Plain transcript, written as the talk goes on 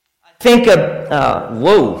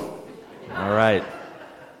Whoa. All right.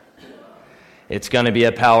 It's going to be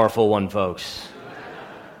a powerful one, folks.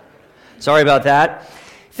 Sorry about that.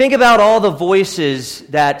 Think about all the voices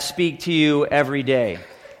that speak to you every day.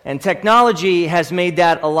 And technology has made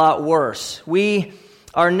that a lot worse. We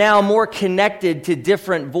are now more connected to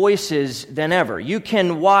different voices than ever. You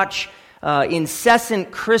can watch incessant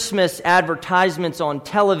Christmas advertisements on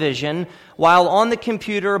television while on the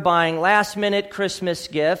computer buying last-minute Christmas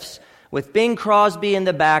gifts with Bing Crosby in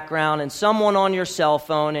the background and someone on your cell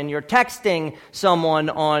phone, and you're texting someone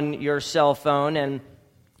on your cell phone, and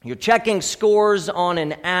you're checking scores on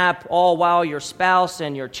an app, all while your spouse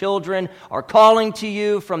and your children are calling to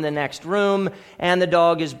you from the next room, and the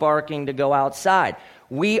dog is barking to go outside.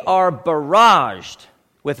 We are barraged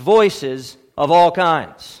with voices of all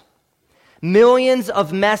kinds. Millions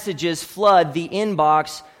of messages flood the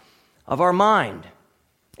inbox of our mind,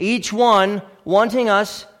 each one wanting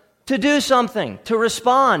us to do something, to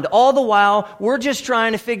respond. All the while, we're just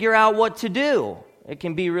trying to figure out what to do. It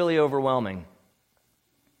can be really overwhelming.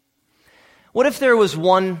 What if there was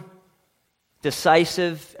one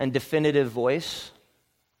decisive and definitive voice?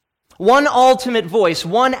 One ultimate voice,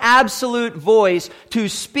 one absolute voice to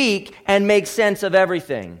speak and make sense of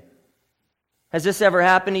everything. Has this ever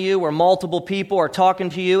happened to you where multiple people are talking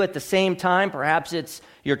to you at the same time? Perhaps it's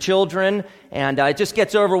your children, and it just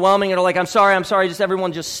gets overwhelming, and they're like, I'm sorry, just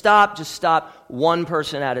everyone just stop, one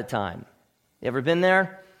person at a time. You ever been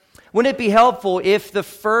there? Wouldn't it be helpful if the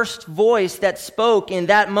first voice that spoke in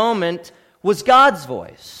that moment was God's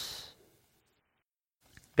voice?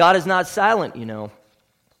 God is not silent, you know.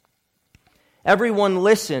 Everyone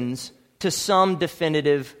listens to some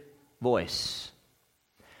definitive voice.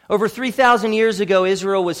 Over 3,000 years ago,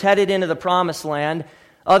 Israel was headed into the Promised Land.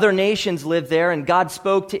 Other nations lived there, and God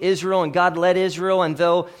spoke to Israel, and God led Israel, and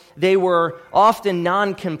though they were often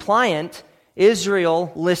non-compliant,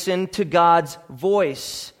 Israel listened to God's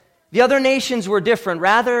voice. The other nations were different.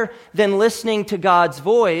 Rather than listening to God's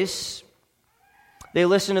voice, they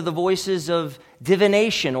listened to the voices of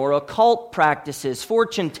divination or occult practices,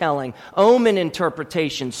 fortune-telling, omen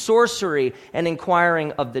interpretation, sorcery, and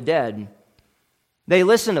inquiring of the dead. They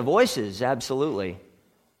listen to voices, absolutely,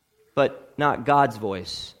 but not God's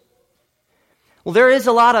voice. Well, there is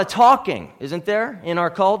a lot of talking, isn't there, in our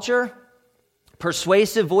culture?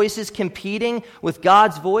 Persuasive voices competing with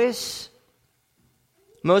God's voice.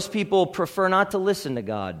 Most people prefer not to listen to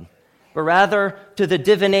God, but rather to the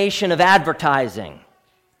divination of advertising,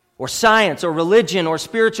 or science, or religion, or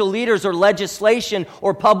spiritual leaders, or legislation,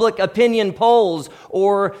 or public opinion polls,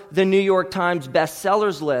 or the New York Times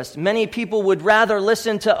bestsellers list. Many people would rather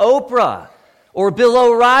listen to Oprah, or Bill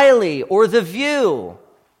O'Reilly, or The View.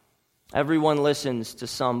 Everyone listens to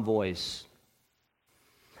some voice.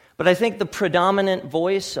 But I think the predominant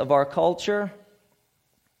voice of our culture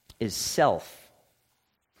is self.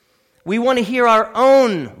 We want to hear our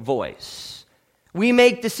own voice. We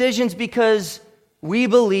make decisions because we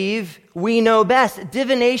believe we know best.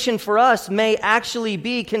 Divination for us may actually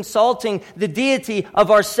be consulting the deity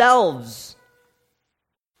of ourselves.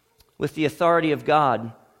 With the authority of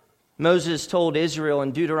God, Moses told Israel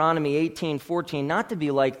in Deuteronomy 18:14 not to be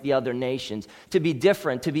like the other nations, to be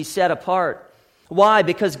different, to be set apart. Why?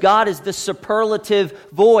 Because God is the superlative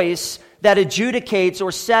voice that adjudicates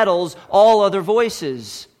or settles all other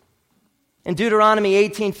voices. In Deuteronomy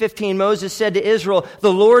 18:15, Moses said to Israel,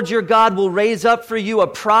 "The Lord your God will raise up for you a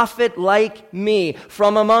prophet like me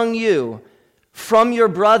from among you, from your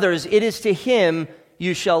brothers. It is to him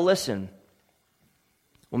you shall listen."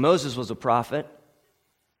 Well, Moses was a prophet.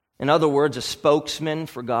 In other words, a spokesman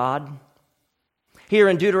for God. Here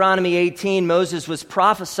in Deuteronomy 18, Moses was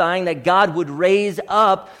prophesying that God would raise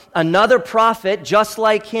up another prophet just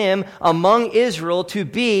like him among Israel to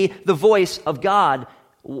be the voice of God.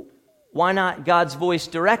 Why not God's voice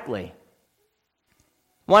directly?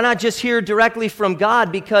 Why not just hear directly from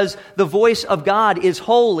God? Because the voice of God is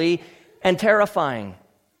holy and terrifying.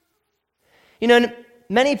 You know,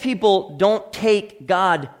 many people don't take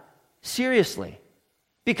God seriously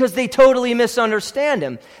because they totally misunderstand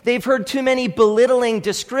him. They've heard too many belittling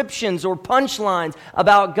descriptions or punchlines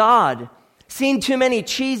about God, seen too many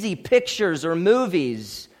cheesy pictures or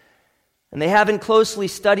movies, and they haven't closely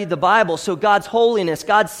studied the Bible. So God's holiness,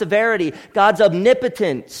 God's severity, God's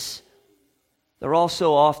omnipotence, they're all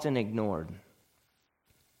so often ignored.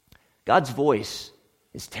 God's voice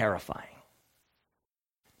is terrifying.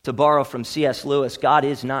 To borrow from C.S. Lewis, God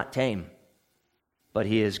is not tame, but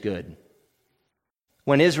he is good.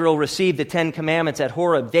 When Israel received the Ten Commandments at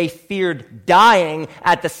Horeb, they feared dying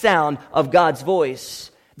at the sound of God's voice.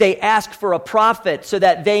 They asked for a prophet so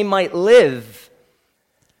that they might live.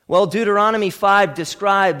 Well, Deuteronomy 5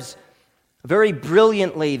 describes very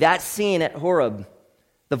brilliantly that scene at Horeb.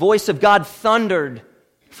 The voice of God thundered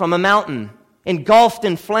from a mountain, engulfed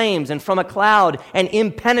in flames, and from a cloud and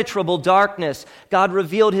impenetrable darkness. God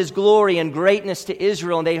revealed his glory and greatness to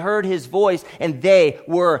Israel, and they heard his voice, and they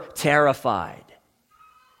were terrified.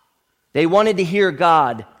 They wanted to hear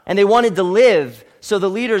God, and they wanted to live. So the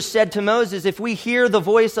leaders said to Moses, if we hear the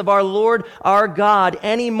voice of our Lord, our God,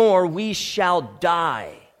 anymore, we shall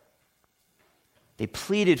die. They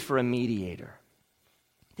pleaded for a mediator.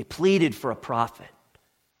 They pleaded for a prophet.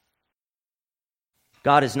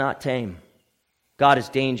 God is not tame. God is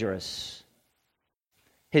dangerous.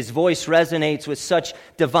 His voice resonates with such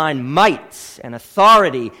divine might and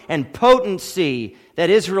authority and potency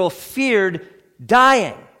that Israel feared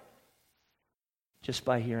dying just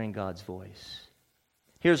by hearing God's voice.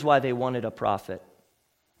 Here's why they wanted a prophet.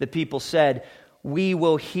 The people said, we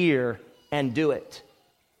will hear and do it.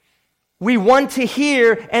 We want to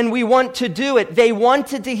hear and we want to do it. They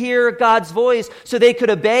wanted to hear God's voice so they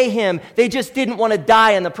could obey him. They just didn't want to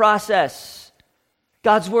die in the process.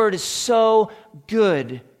 God's word is so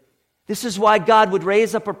good. This is why God would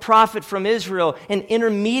raise up a prophet from Israel, an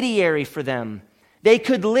intermediary for them. They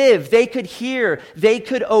could live, they could hear, they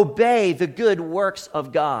could obey the good works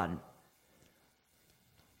of God.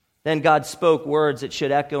 Then God spoke words that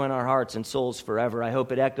should echo in our hearts and souls forever. I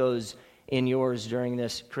hope it echoes in yours during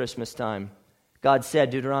this Christmas time. God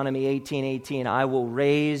said, Deuteronomy 18:18, I will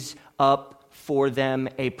raise up for them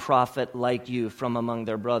a prophet like you from among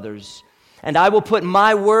their brothers. And I will put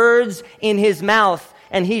my words in his mouth,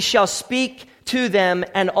 and he shall speak to them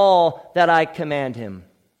and all that I command him.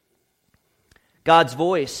 God's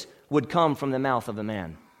voice would come from the mouth of a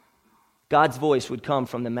man. God's voice would come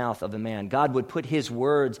from the mouth of a man. God would put his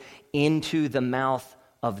words into the mouth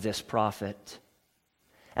of this prophet.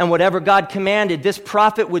 And whatever God commanded, this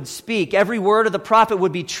prophet would speak. Every word of the prophet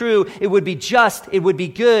would be true. It would be just. It would be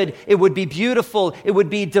good. It would be beautiful. It would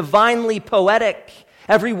be divinely poetic.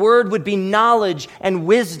 Every word would be knowledge and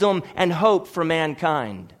wisdom and hope for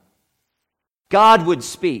mankind. God would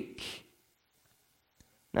speak.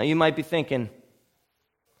 Now you might be thinking,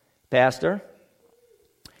 Pastor,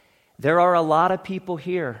 there are a lot of people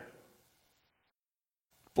here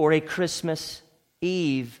for a Christmas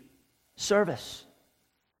Eve service.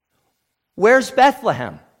 Where's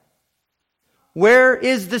Bethlehem? Where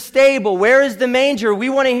is the stable? Where is the manger? We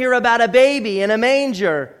want to hear about a baby in a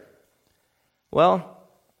manger. Well,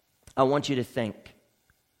 I want you to think.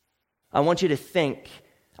 I want you to think.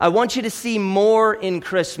 I want you to see more in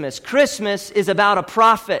Christmas. Christmas is about a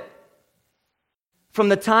prophet. From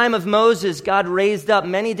the time of Moses, God raised up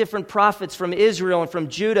many different prophets from Israel and from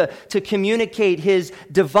Judah to communicate his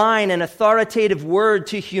divine and authoritative word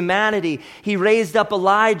to humanity. He raised up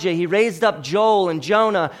Elijah, he raised up Joel and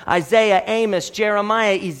Jonah, Isaiah, Amos,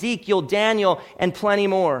 Jeremiah, Ezekiel, Daniel, and plenty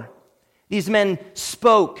more. These men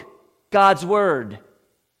spoke God's word.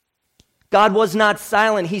 God was not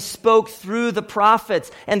silent. He spoke through the prophets,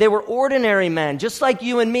 and they were ordinary men, just like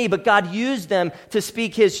you and me, but God used them to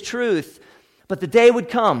speak his truth. But the day would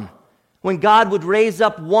come when God would raise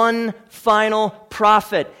up one final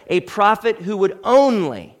prophet, a prophet who would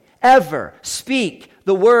only ever speak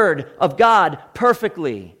the word of God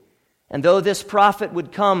perfectly. And though this prophet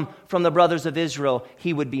would come from the brothers of Israel,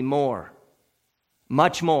 he would be more,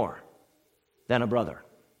 much more than a brother.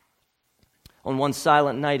 On one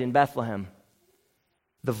silent night in Bethlehem,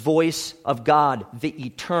 the voice of God, the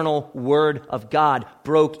eternal word of God,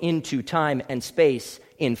 broke into time and space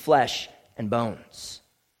in flesh and bones.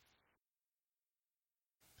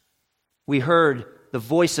 We heard the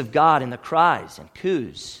voice of God in the cries and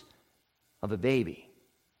coos of a baby.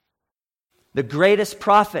 The greatest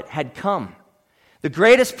prophet had come. The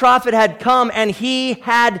greatest prophet had come, and he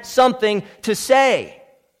had something to say.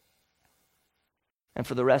 And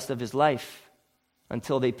for the rest of his life,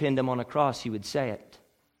 until they pinned him on a cross, he would say it.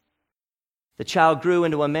 The child grew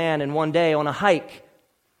into a man, and one day on a hike,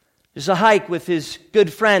 there's a hike with his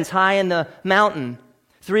good friends high in the mountain.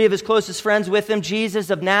 3 of his closest friends with him, Jesus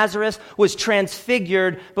of Nazareth, was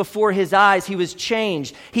transfigured before his eyes. He was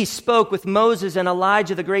changed. He spoke with Moses and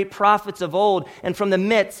Elijah, the great prophets of old, and from the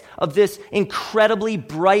midst of this incredibly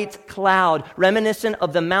bright cloud, reminiscent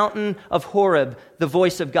of the mountain of Horeb, the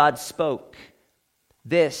voice of God spoke.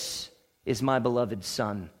 This is my beloved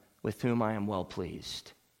Son, with whom I am well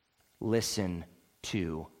pleased. Listen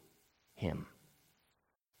to him.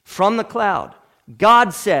 From the cloud,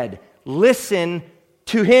 God said, listen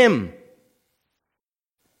to him.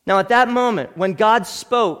 Now at that moment, when God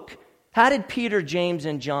spoke, how did Peter, James,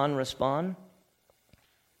 and John respond?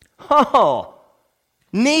 Oh,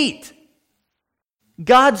 neat.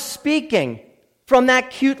 God's speaking from that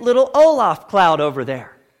cute little Olaf cloud over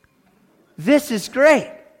there. This is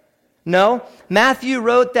great. No, Matthew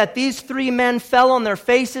wrote that these three men fell on their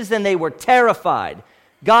faces and they were terrified.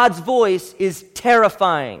 God's voice is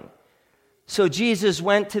terrifying. So Jesus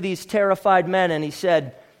went to these terrified men and he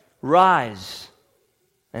said, "Rise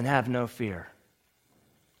and have no fear."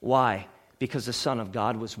 Why? Because the Son of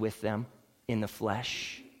God was with them in the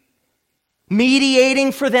flesh,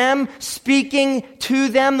 mediating for them, speaking to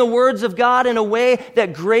them the words of God in a way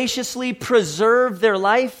that graciously preserved their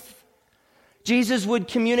life. Jesus would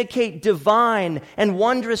communicate divine and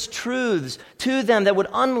wondrous truths to them that would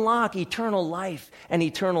unlock eternal life and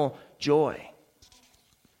eternal joy.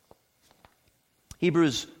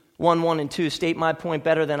 Hebrews 1:1 and 2 state my point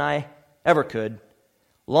better than I ever could.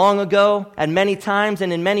 Long ago, at many times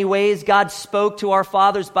and in many ways, God spoke to our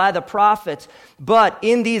fathers by the prophets. But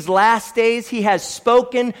in these last days, He has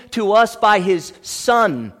spoken to us by His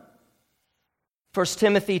Son. 1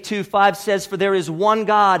 Timothy 2:5 says, "For there is one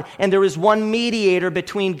God, and there is one mediator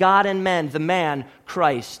between God and men, the man,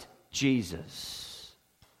 Christ Jesus."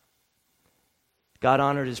 God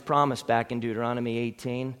honored His promise back in Deuteronomy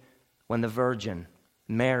 18 when the Virgin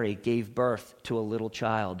Mary gave birth to a little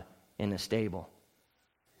child in a stable.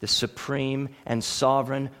 The supreme and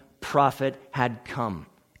sovereign prophet had come,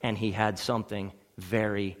 and he had something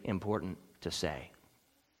very important to say.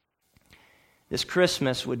 This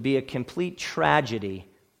Christmas would be a complete tragedy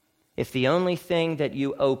if the only thing that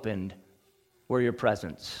you opened were your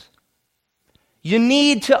presents. You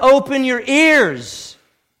need to open your ears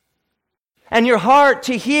and your heart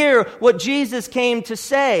to hear what Jesus came to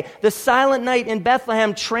say. The silent night in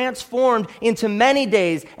Bethlehem transformed into many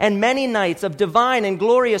days and many nights of divine and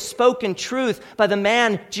glorious spoken truth by the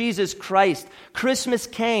man Jesus Christ. Christmas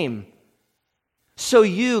came so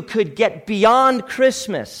you could get beyond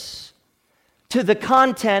Christmas to the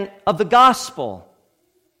content of the gospel.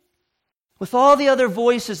 With all the other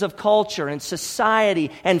voices of culture and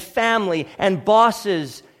society and family and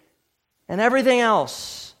bosses and everything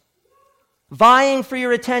else vying for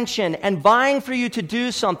your attention and vying for you to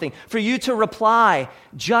do something, for you to reply,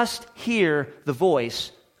 just hear the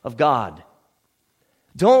voice of God.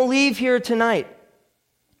 Don't leave here tonight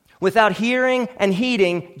without hearing and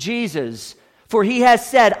heeding Jesus. For He has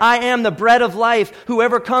said, "I am the bread of life.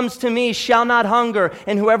 Whoever comes to me shall not hunger,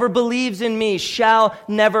 and whoever believes in me shall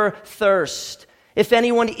never thirst. If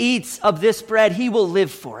anyone eats of this bread, he will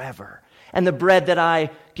live forever. And the bread that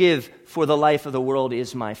I give for the life of the world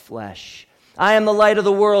is my flesh. I am the light of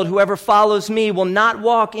the world. Whoever follows me will not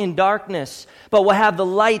walk in darkness, but will have the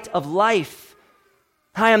light of life.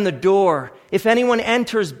 I am the door. If anyone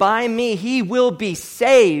enters by me, he will be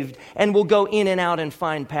saved and will go in and out and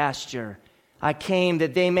find pasture. I came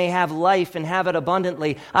that they may have life and have it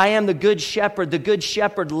abundantly. I am the good shepherd. The good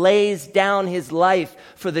shepherd lays down his life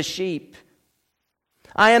for the sheep.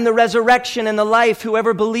 I am the resurrection and the life.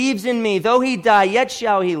 Whoever believes in me, though he die, yet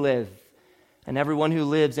shall he live. And everyone who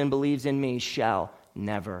lives and believes in me shall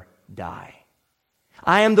never die.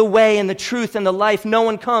 I am the way and the truth and the life. No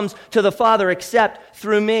one comes to the Father except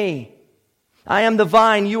through me. I am the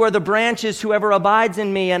vine, you are the branches. Whoever abides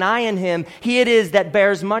in me and I in him, he it is that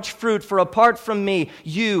bears much fruit, for apart from me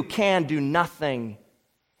you can do nothing.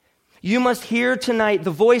 You must hear tonight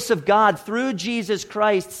the voice of God through Jesus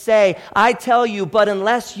Christ say, "I tell you, but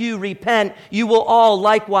unless you repent, you will all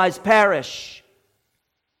likewise perish."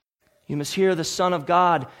 You must hear the Son of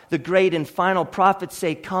God, the great and final prophet,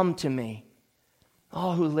 say, "Come to me,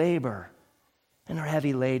 all who labor and are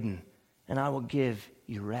heavy laden, and I will give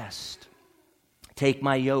you rest. Take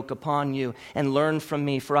my yoke upon you and learn from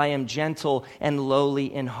me, for I am gentle and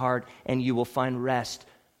lowly in heart, and you will find rest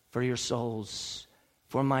for your souls.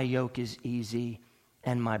 For my yoke is easy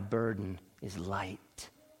and my burden is light."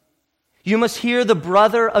 You must hear the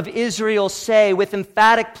brother of Israel say with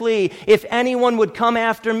emphatic plea, "If anyone would come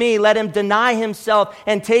after me, let him deny himself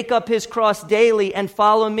and take up his cross daily and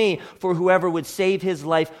follow me. For whoever would save his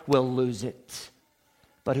life will lose it.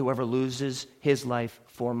 But whoever loses his life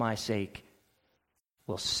for my sake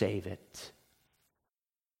will save it."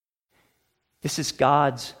 This is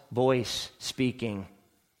God's voice speaking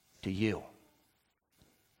to you.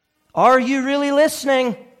 Are you really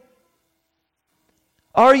listening?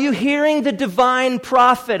 Are you hearing the divine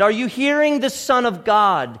prophet? Are you hearing the Son of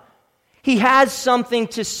God? He has something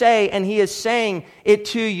to say, and He is saying it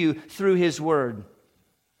to you through His word.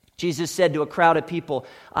 Jesus said to a crowd of people,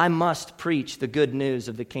 "I must preach the good news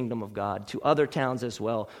of the kingdom of God to other towns as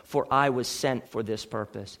well, for I was sent for this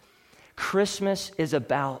purpose." Christmas is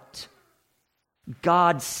about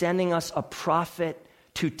God sending us a prophet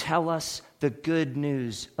to tell us the good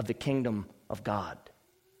news of the kingdom of God.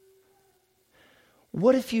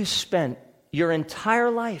 What if you spent your entire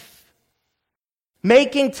life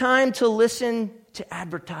making time to listen to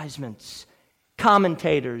advertisements,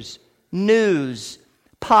 commentators, news,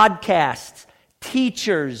 podcasts,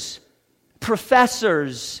 teachers,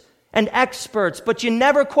 professors, and experts, but you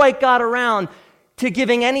never quite got around to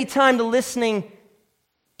giving any time to listening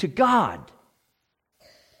to God?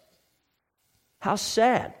 How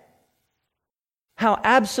sad. How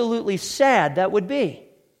absolutely sad that would be.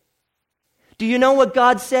 Do you know what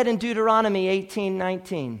God said in Deuteronomy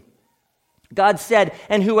 18:19? God said,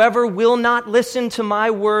 "And whoever will not listen to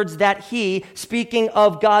my words that he," speaking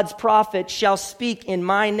of God's prophet, "shall speak in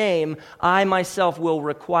my name, I myself will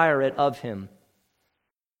require it of him."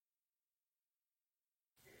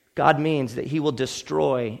 God means that he will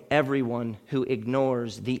destroy everyone who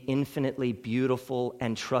ignores the infinitely beautiful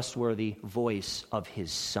and trustworthy voice of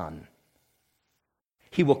his Son.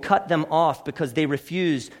 He will cut them off because they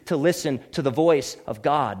refuse to listen to the voice of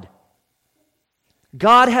God.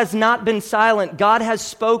 God has not been silent. God has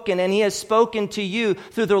spoken, and he has spoken to you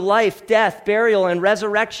through the life, death, burial, and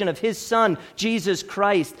resurrection of his Son, Jesus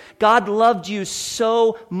Christ. God loved you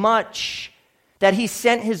so much that he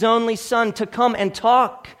sent his only Son to come and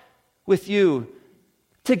talk with you,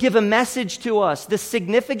 to give a message to us. The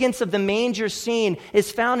significance of the manger scene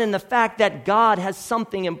is found in the fact that God has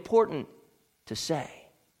something important to say.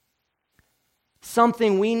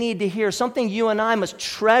 Something we need to hear, something you and I must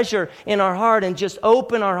treasure in our heart and just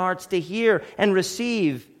open our hearts to hear and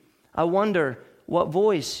receive. I wonder what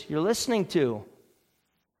voice you're listening to.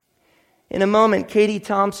 In a moment, Katie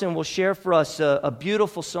Thompson will share for us a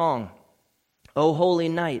beautiful song, "O Holy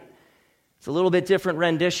Night." It's a little bit different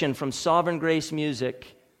rendition from Sovereign Grace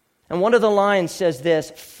Music. And one of the lines says this: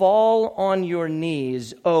 "Fall on your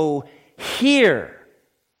knees, oh, hear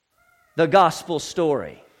the gospel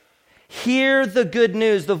story." Hear the good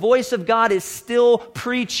news. The voice of God is still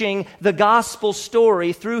preaching the gospel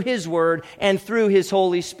story through his word and through his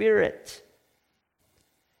Holy Spirit.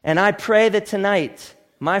 And I pray that tonight,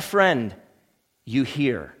 my friend, you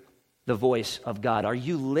hear the voice of God. Are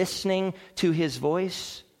you listening to his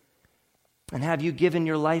voice? And have you given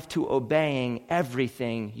your life to obeying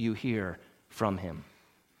everything you hear from him?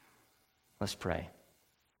 Let's pray.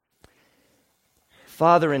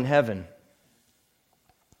 Father in heaven,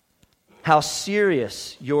 how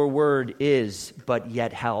serious your word is, but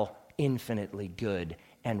yet how infinitely good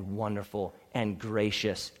and wonderful and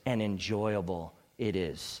gracious and enjoyable it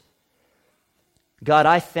is. God,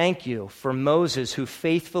 I thank you for Moses, who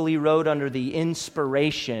faithfully wrote under the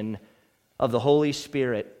inspiration of the Holy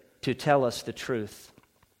Spirit to tell us the truth.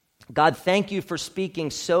 God, thank you for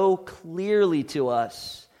speaking so clearly to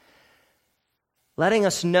us, letting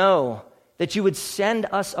us know that you would send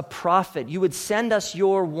us a prophet, you would send us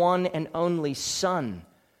your one and only Son,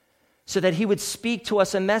 so that he would speak to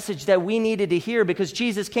us a message that we needed to hear, because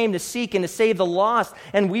Jesus came to seek and to save the lost,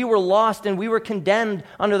 and we were lost and we were condemned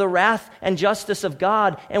under the wrath and justice of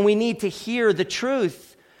God, and we need to hear the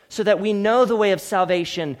truth so that we know the way of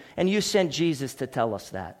salvation, and you sent Jesus to tell us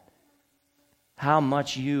that. How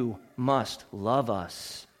much you must love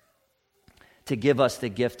us to give us the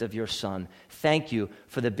gift of your Son. Thank you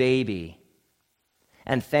for the baby.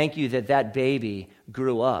 And thank you that that baby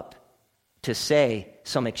grew up to say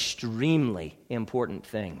some extremely important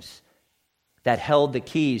things that held the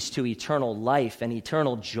keys to eternal life and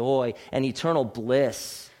eternal joy and eternal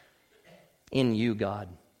bliss in you, God.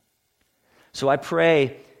 So I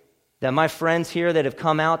pray that my friends here that have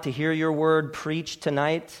come out to hear your word preached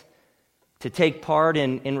tonight, to take part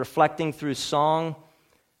in reflecting through song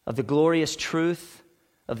of the glorious truth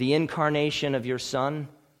of the incarnation of your Son,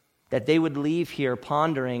 that they would leave here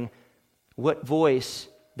pondering what voice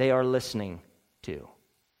they are listening to.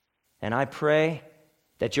 And I pray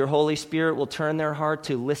that your Holy Spirit will turn their heart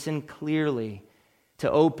to listen clearly, to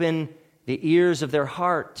open the ears of their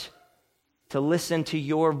heart, to listen to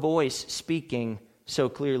your voice speaking so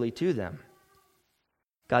clearly to them.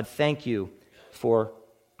 God, thank you for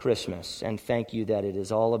Christmas, and thank you that it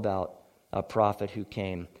is all about a prophet who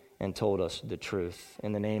came and told us the truth.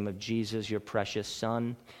 In the name of Jesus, your precious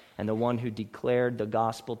Son, and the one who declared the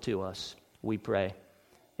gospel to us, we pray.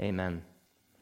 Amen.